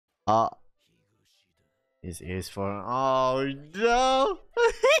Oh. This is for... Oh no!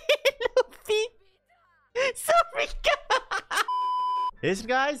 Luffy! Sorry guys! Hey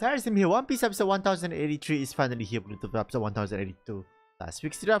guys, Harissm here. One Piece episode 1083 is finally here with the episode 1082. Last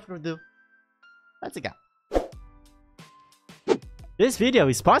week's draft review. Let's go. This video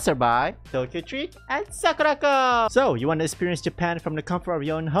is sponsored by Tokyo Treat and Sakurako! So, you want to experience Japan from the comfort of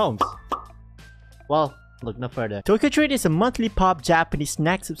your own homes? Well, look no further. Tokyo Treat is a monthly pop Japanese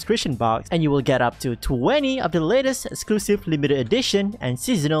snack subscription box, and you will get up to 20 of the latest exclusive limited edition and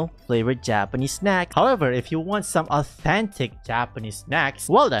seasonal flavored Japanese snacks. However, if you want some authentic Japanese snacks,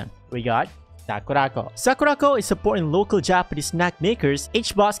 well then, we got Sakurako. Sakurako is supporting local Japanese snack makers.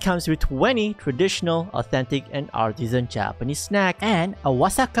 Each box comes with 20 traditional, authentic, and artisan Japanese snacks and a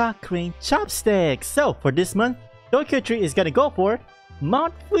Wasaka crane chopstick. So for this month, Tokyo Treat is gonna go for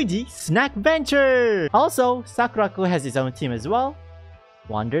Mount Fuji Snack Venture. Also, Sakurako has its own team as well,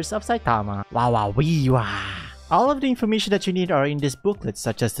 Wonders of Saitama. All of the information that you need are in this booklet,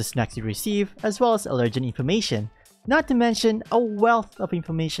 such as the snacks you receive, as well as allergen information. Not to mention a wealth of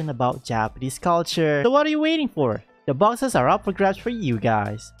information about Japanese culture. So what are you waiting for? The boxes are up for grabs for you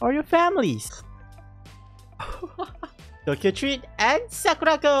guys or your families. Tokyo Treat and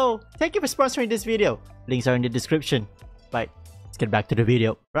Sakurako! Thank you for sponsoring this video. Links are in the description. Right, let's get back to the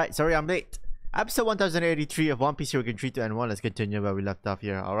video. Right, sorry I'm late. Episode 1083 of One Piece Hurricane 3 to N1. Let's continue where we left off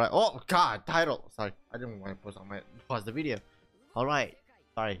here. Alright. Oh god, title! Sorry, I didn't want to pause the video. Alright.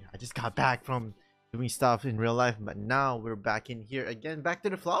 Sorry, I just got back from doing stuff in real life, but now we're back in here again, back to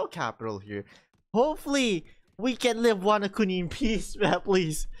the flower capital here. Hopefully we can live Wano Kuni in peace, man,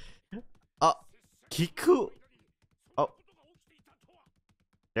 please. Kiku. Oh,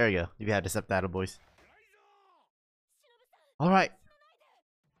 there you go. You had the subtitle, boys. All right.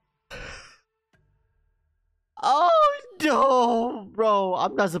 Oh no, bro,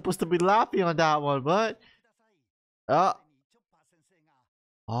 I'm not supposed to be laughing on that one, but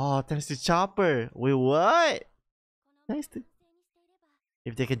oh, thanks to Chopper. Wait, what? Thanks to...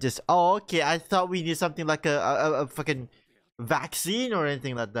 If they could just... Oh, okay. I thought we need something like a fucking vaccine or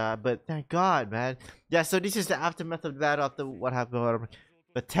anything like that. But thank God, man. Yeah, so this is the aftermath of that, after what happened.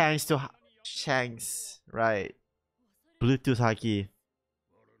 But thanks to Shanks. Right. Bluetooth Haki.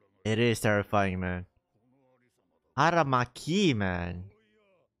 It is terrifying, man. Aramaki, man.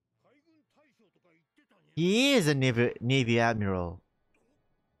 He is a Navy Admiral.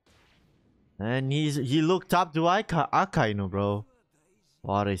 And he looked up to Akainu, bro.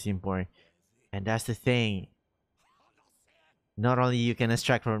 Water is important. And that's the thing. Not only you can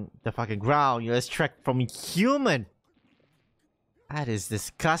extract from the fucking ground, you extract from human. That is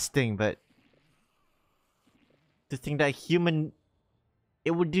disgusting, but to think that human,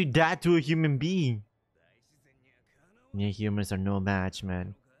 it would do that to a human being. Yeah, humans are no match,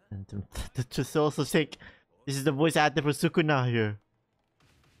 man. And to also think, this is the voice actor for Sukuna here.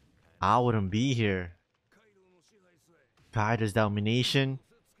 I wouldn't be here. Kaido's domination.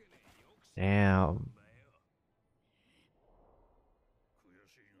 Damn.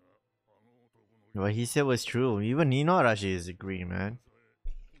 What he said was true. Even Inuarashi is agreeing, man.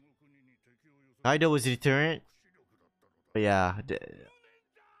 Kaido was deterrent. But yeah.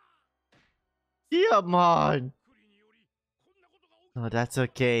 Come on. No, that's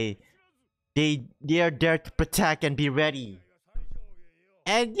okay. They are there to protect and be ready.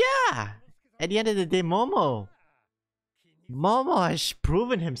 And yeah, at the end of the day, Momo has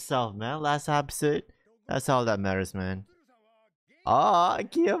proven himself, man. Last episode, that's all that matters, man. Ah,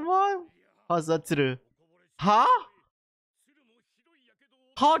 Kiyama, Hazatsuru, huh?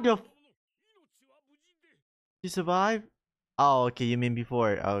 How the you survive? Oh, okay, you mean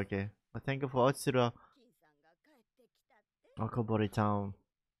before? Oh, okay. Well, thank you for Otsuru. Okobori town,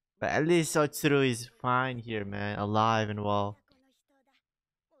 but at least Otsuru is fine here, man, alive and well.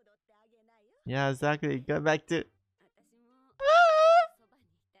 Yeah, exactly. Go back to... Of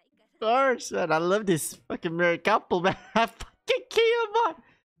course, man. I love this fucking married couple, man. I fucking kill him,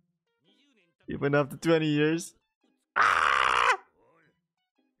 even after 20 years. Ah!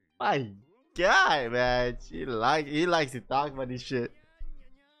 My God, man. He likes to talk about this shit.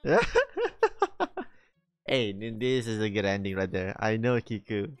 Hey, this is a good ending right there. I know,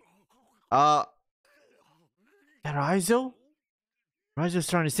 Kiku. Raizo? Raizo's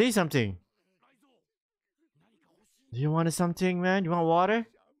trying to say something. Do you want something, man? You want water?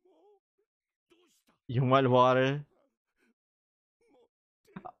 You want water?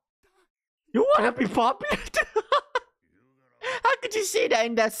 You want to be popular? How could you say that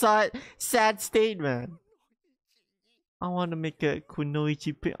in that sad state, man? I want to make a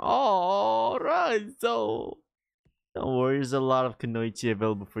Kunoichi pin. Oh, Raizo. Don't worry, there's a lot of kunoichi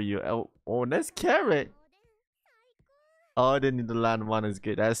available for you. Oh, that's carrot. Oh, then in the land one is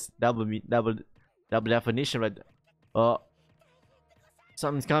good. That's double definition right there. Oh,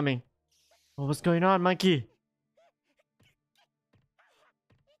 something's coming. Oh, what's going on, monkey?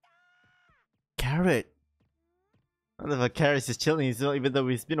 Carrot. I don't know if Carrot is chilling, so even though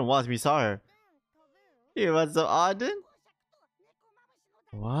it's been a while since we saw her. Hey, what's up, Auden?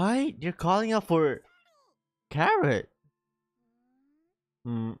 What? You're calling out for Carrot?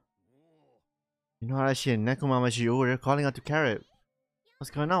 Hmm. You know, actually, Nekomamashi over there calling out to Carrot.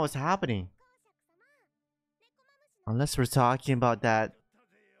 What's going on? What's happening? Unless we're talking about that.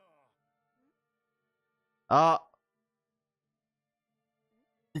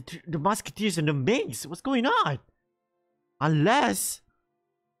 The Musketeers and the Minks. What's going on? Unless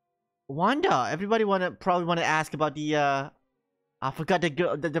Wanda. Everybody probably wanna ask about the I forgot the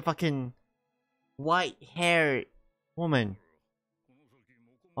girl, the fucking white haired woman.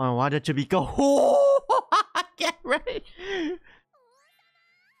 Oh, why did you be go? Oh, get ready.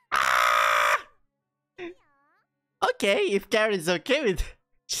 Ah! Okay, if Karen is okay with it.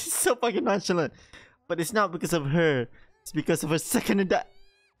 She's so fucking nonchalant. But it's not because of her. It's because of her second and that.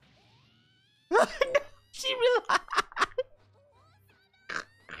 No, she realized.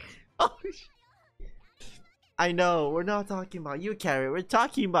 Oh, I know, we're not talking about you, Carrot. We're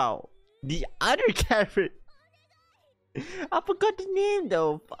talking about the other Carrot. I forgot the name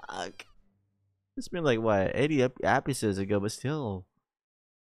though. Fuck. It's been like what, 80 episodes ago, but still,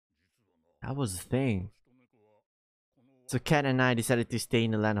 that was the thing. So Kat and I decided to stay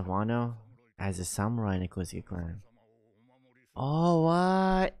in the land of Wano as a samurai in a Kozuki clan. Oh,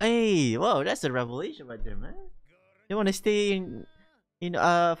 what? Hey, whoa, that's a revelation right there, man. They want to stay in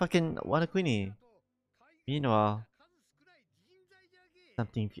fucking Wano Kuni. Meanwhile,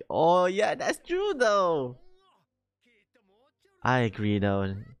 something. Oh yeah, that's true though. I agree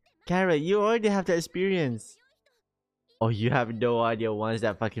though. Carrot, you already have that experience. Oh, you have no idea once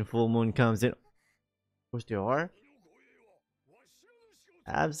that fucking full moon comes in. Of course there are.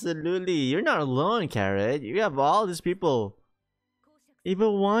 Absolutely. You're not alone, Carrot. You have all these people.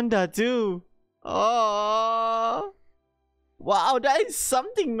 Even Wanda too. Oh. Wow, that is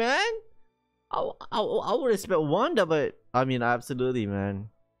something, man. I would expect Wanda, but I mean, absolutely, man.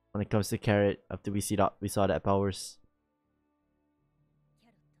 When it comes to Carrot, after we saw that powers.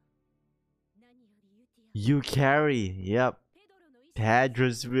 You carry, yep.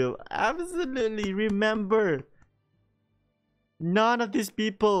 Pedro's will absolutely remember. None of these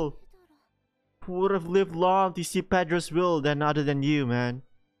people who would have lived long to see Pedro's will than other than you, man.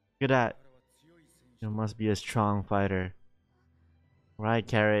 Look at that. You must be a strong fighter. Right,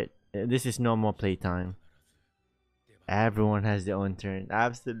 Carrot? This is no more playtime. Everyone has their own turn.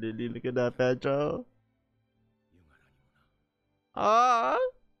 Absolutely. Look at that, Pedro. Ah.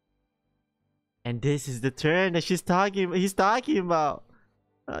 And this is the turn that he's talking about.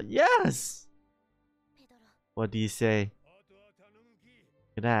 Yes. What do you say?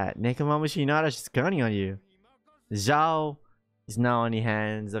 Look at that. Nekomamushi Inara, she's counting on you. Zhao is now in the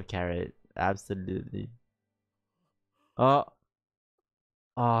hands of Carrot. Absolutely. Oh.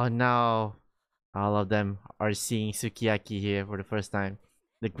 Oh no. All of them are seeing Sukiyaki here for the first time.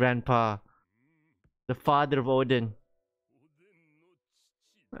 The grandpa. The father of Oden.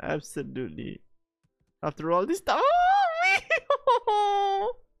 Absolutely. After all this time.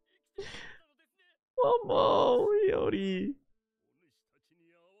 Oh, Momo, Yori.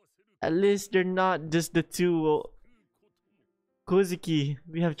 At least they're not just the two Kozuki.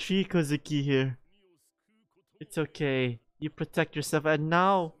 We have 3 Kozuki here. It's okay. You protect yourself, and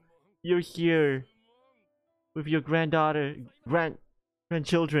now you're here with your grandchildren,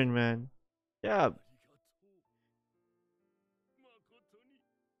 man. Yeah.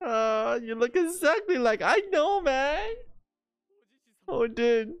 You look exactly like I know, man.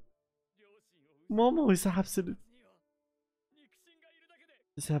 Oden. Momo is absolute.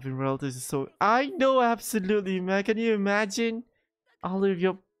 Just having relatives is so. I know, absolutely, man. Can you imagine? All of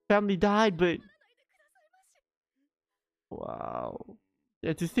your family died, but wow.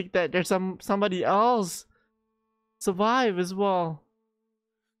 Yeah, to think that there's somebody else survive as well.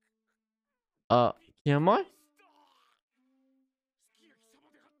 Kiamoy?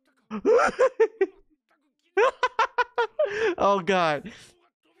 Oh god.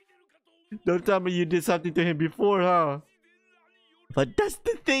 Don't tell me you did something to him before, huh? But that's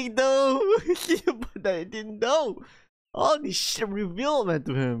the thing though. But I didn't know. All this shit revealed, man,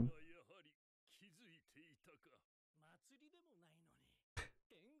 to him.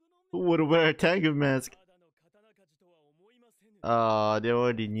 Who would wear a Tengu mask? Oh, they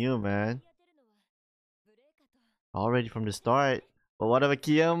already knew, man. Already from the start. But what about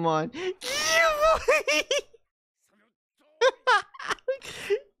Kiyomon? Kiyomon!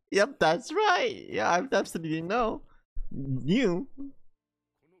 Yep, that's right. Yeah, I absolutely know. New.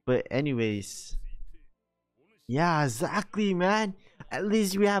 But anyways. Yeah, exactly, man. At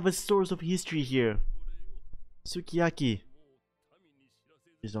least we have a source of history here. Sukiyaki.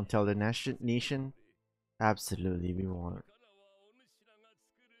 Please don't tell the nation. Absolutely, we won't.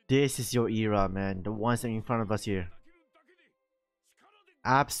 This is your era, man. The ones that are in front of us here.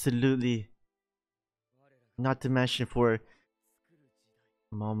 Absolutely. Not to mention for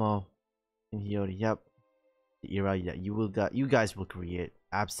Momo and Hiyori. Yep. The era that you guys will create.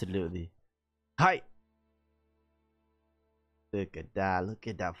 Absolutely. Hi. Look at that. Look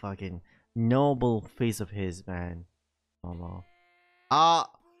at that fucking noble face of his, man. Momo.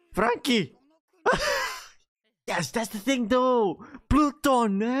 Frankie. Yes, that's the thing though.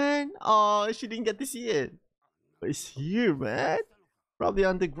 Pluton, man. Oh, she didn't get to see it. But it's here, man. Probably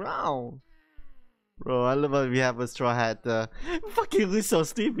on the ground. Bro, I love how we have a straw hat. Fucking Russo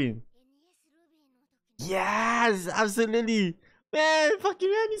sleeping. Yes, absolutely. Man, fucking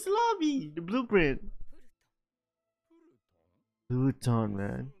man, his lobby. The blueprint. Pluton,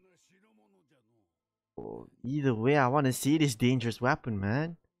 man. Oh, either way, I want to see this dangerous weapon,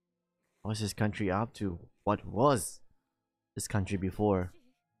 man. What's this country up to? What was this country before?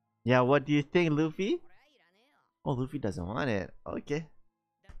 Yeah, what do you think, Luffy? Oh, Luffy doesn't want it. Okay.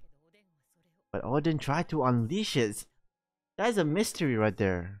 But Odin tried to unleash it. That's a mystery right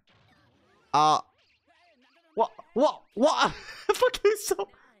there. What? Fucking so.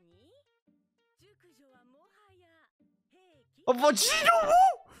 What Shinobu?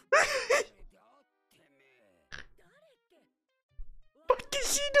 Fucking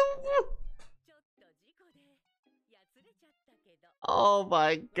Shinobu. Oh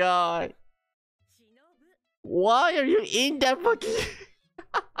my god. Why are you in that fucking...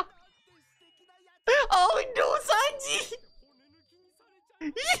 Oh no,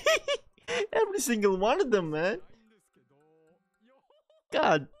 Sanji! Every single one of them, man.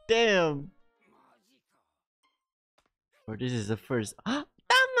 God damn. Or this is the first.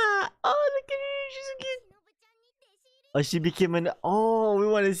 Tama! Oh, look at her. She's so cute. Oh, she became an... Oh, we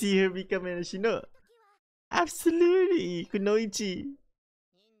want to see her become an Shino. Absolutely. Kunoichi.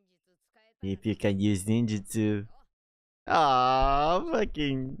 If you can use ninjutsu. Ah,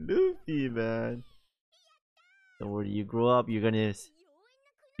 fucking Luffy, man. Don't worry, you grow up, you're gonna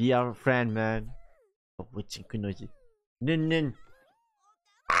be our friend, man. Oh, which Kunoichi? Nin.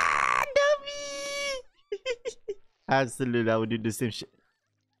 Ah, Navi! Absolutely, I would do the same shit.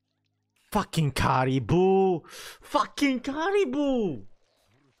 Fucking Caribou! Fucking Caribou!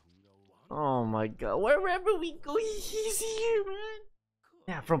 Oh my god, wherever we go, he's here, man.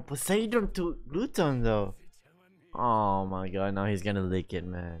 Yeah, from Poseidon to Luton, though. Oh my god, now he's gonna lick it,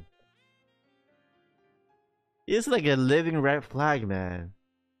 man. It's like a living red flag, man.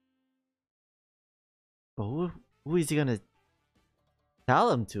 But who is he gonna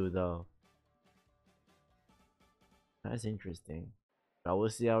tell him to, though? That's interesting. But we'll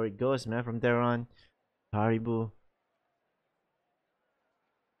see how it goes, man, from there on. Haribo.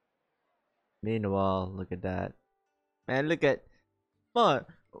 Meanwhile, look at that. Man, look at...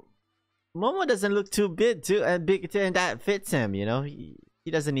 Momo doesn't look too big, and that fits him, you know? He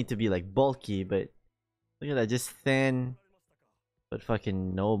doesn't need to be, like, bulky, but... Look at that, just thin. But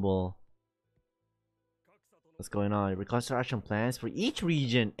fucking noble. What's going on? Reconstruction plans for each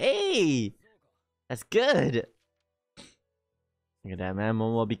region. Hey! That's good! Look at that, man.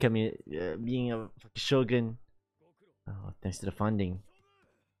 Momo becoming... being a fucking shogun. Oh, thanks to the funding.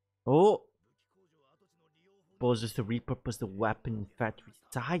 Oh! Proposes to repurpose the weapon factory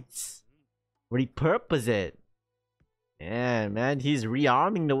sites. Repurpose it. Yeah, man, he's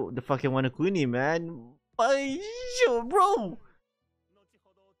rearming the fucking Wanakuni, man. Bro!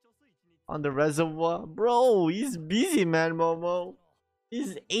 On the reservoir. Bro, he's busy, man, Momo.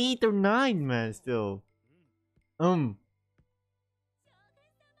 He's 8 or 9, man, still. Oh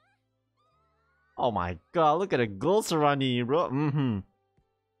my god, look at the gold surrounding you, bro.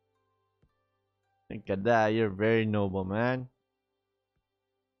 Look at that, you're very noble, man.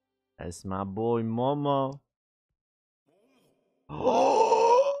 That's my boy Momo.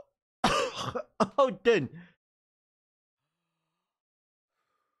 Oh, ODEN.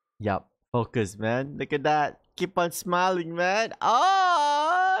 Yup, focus, man. Look at that. Keep on smiling, man.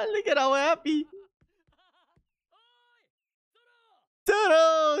 Oh, look at how happy.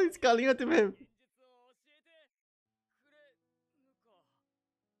 Toro! He's calling out to him.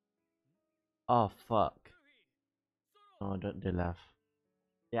 Oh, fuck. Oh, they laugh.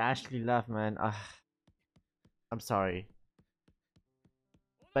 They actually laugh, man. I'm sorry.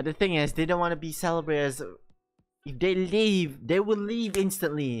 But the thing is, they don't want to be celebrated as... If they leave, they will leave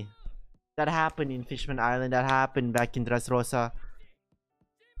instantly. That happened in Fishman Island. That happened back in Dressrosa.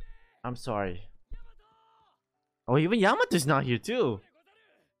 I'm sorry. Oh, even Yamato's not here too.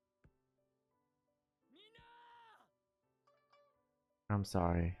 I'm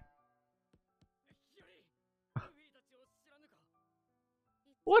sorry.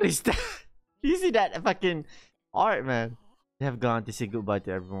 What is that? You see that fucking art, man? They have gone to say goodbye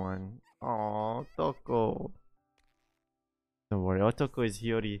to everyone. Oh, Toko. Don't worry, Otoko is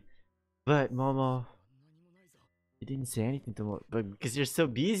Hiyori. But Momo, you didn't say anything to Momo, but because you're so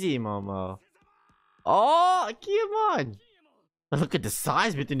busy, Momo. Oh, Kiyamon! Look at the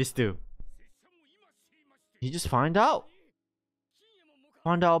size between these two. You just find out.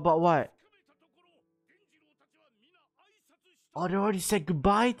 Find out about what? Oh, they already said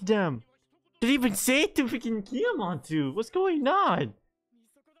goodbye to them. They didn't even say it to freaking Kiyamon too. What's going on?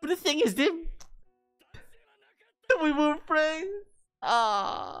 But the thing is, we were friends.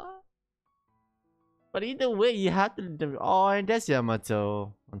 Ah. But either way, you have to. Oh, and that's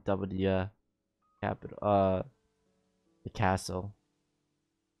Yamato on top of the capital, the castle.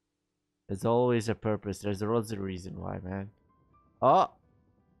 There's always a purpose. There's always a reason why, man. Oh,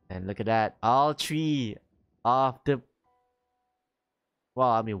 and look at that. All three of the. Well,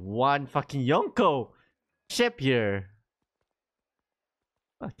 I mean, one fucking Yonko ship here.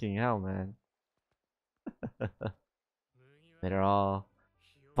 Fucking hell, man. They're all.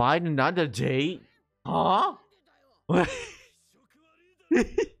 Find another date? Huh?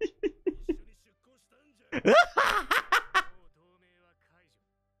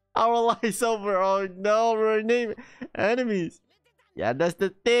 Our life's over. Oh no, we're enemies. Yeah, that's the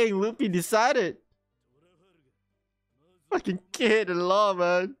thing. Luffy decided. Fucking kid in law,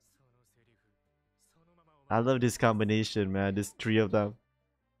 man. I love this combination, man. There's three of them.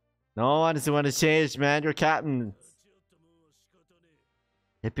 No one doesn't want to change, man. You're captain.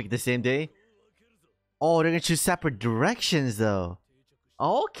 They picked the same day? Oh, they're gonna choose separate directions, though.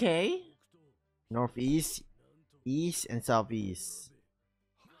 Okay. Northeast, east, and southeast.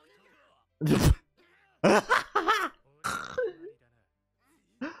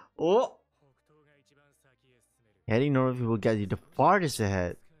 Oh. Heading north will get you the farthest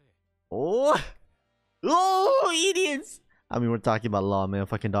ahead. Oh. Oh, idiots. I mean, we're talking about law, man.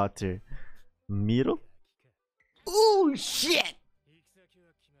 Fucking doctor. Middle? Oh, shit.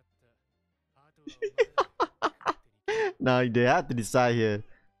 Now they have to decide here.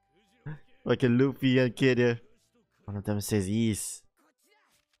 Like a Luffy and kid here. One of them says east.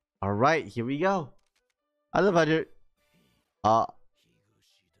 Alright, here we go. I love how they're...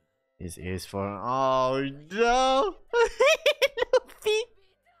 This is for... Oh no! Luffy!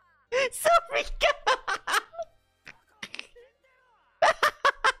 Sorry,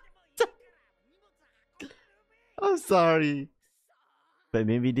 I'm sorry. But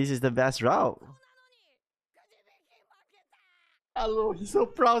maybe this is the best route. Hello, he's so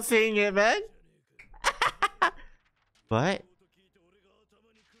proud saying it, man. But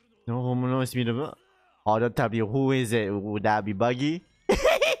no one knows me. Oh, don't tell me who is it. Would that be Buggy?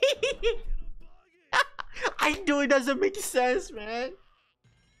 I know it doesn't make sense, man.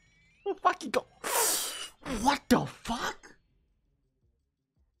 Oh, fucking go. What the fuck?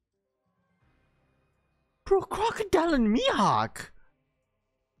 Bro, Crocodile and Mihawk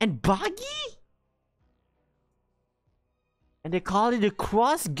and Buggy? And they call it a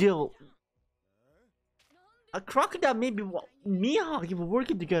cross guild. A crocodile maybe Mihawk even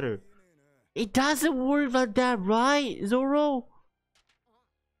working together. It doesn't work like that, right, Zoro?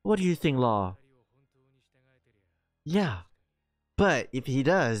 What do you think, Law? Yeah. But if he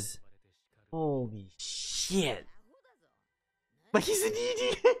does, holy shit. But he's an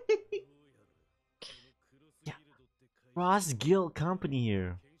idiot. Yeah. Cross guild company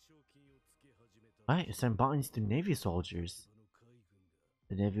here. Right, assign bounties to Navy soldiers.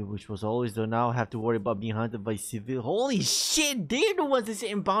 The Navy, which was always though now have to worry about being hunted by civil. Holy shit, they're the ones that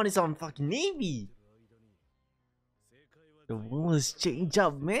setting bounties on fucking Navy. The rules change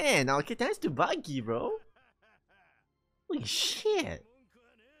up, man. Okay, thanks to Buggy, bro. Holy shit.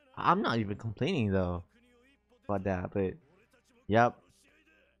 I'm not even complaining though about that, but yep.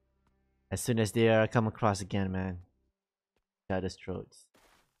 As soon as they come across again, man. Got his throats.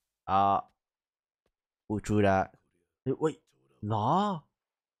 Who threw that? Wait, Law?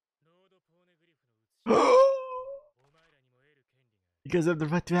 You guys have the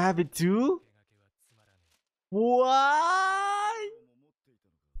right to have it too? What?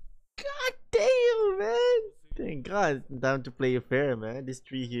 God damn, man. Thank God. Time to play fair, man. This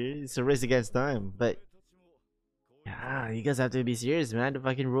tree here is a race against time. But Yeah, you guys have to be serious, man. The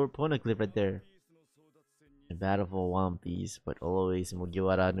fucking road Pona clip right there. The battle for One Piece, but always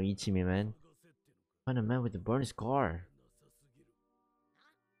Mugiwara no Ichimi, man. Find a man with a burn scar.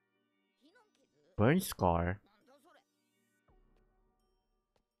 Burn scar?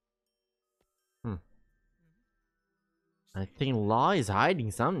 I think Law is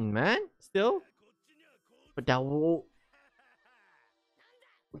hiding something, man. Still? But that whole...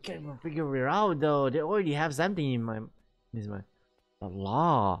 We can't even figure it out, though. They already have something in my... This man. But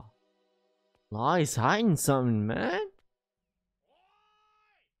Law is hiding something, man.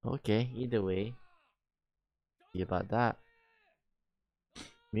 Okay, either way. See about that.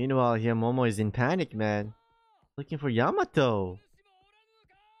 Meanwhile, here Momo is in panic, man. Looking for Yamato.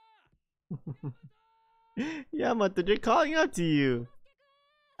 Yamato, they're calling out to you.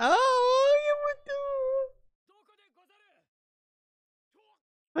 Oh,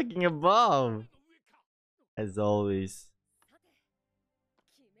 Yamato. Fucking above. As always.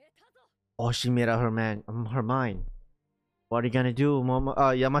 Oh, she made up her mind. What are you gonna do,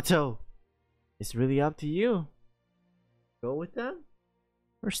 Yamato? It's really up to you. Go with them?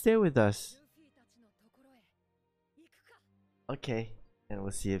 Or stay with us? Okay. And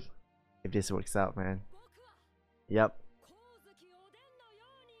we'll see if this works out, man. Yep.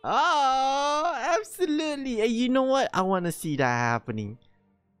 Oh, absolutely. And you know what? I want to see that happening.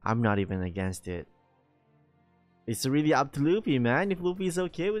 I'm not even against it. It's really up to Luffy, man. If Luffy is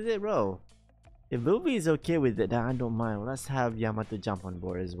okay with it, bro. If Luffy is okay with it, then I don't mind. Let's have Yamato jump on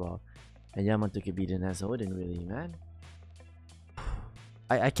board as well. And Yamato could be the next Odin, really, man.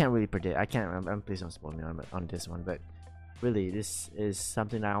 I can't really predict. I can't. Please don't spoil me on this one. But really, this is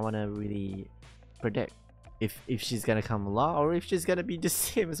something that I want to really predict. If she's gonna come along, or if she's gonna be the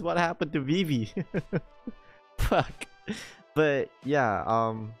same as what happened to Vivi. Fuck. But yeah,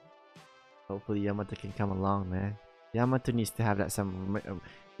 hopefully Yamato can come along, man. Yamato needs to have that some.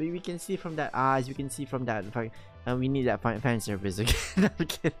 We can see from that eyes. We can see from that. And we need that fan service again. I'm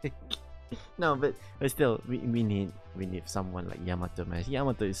kidding. No, but still, we need someone like Yamato, man.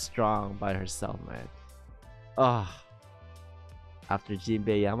 Yamato is strong by herself, man. Oh, after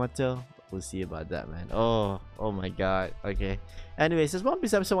Jinbei Yamato, we'll see about that, man. Oh my god. Okay. Anyways, this is One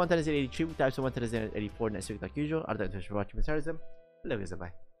Piece episode 1083. We episode 1084 next week like usual. I'd like to watch Harissm. Love you,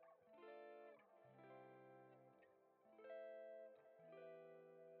 bye.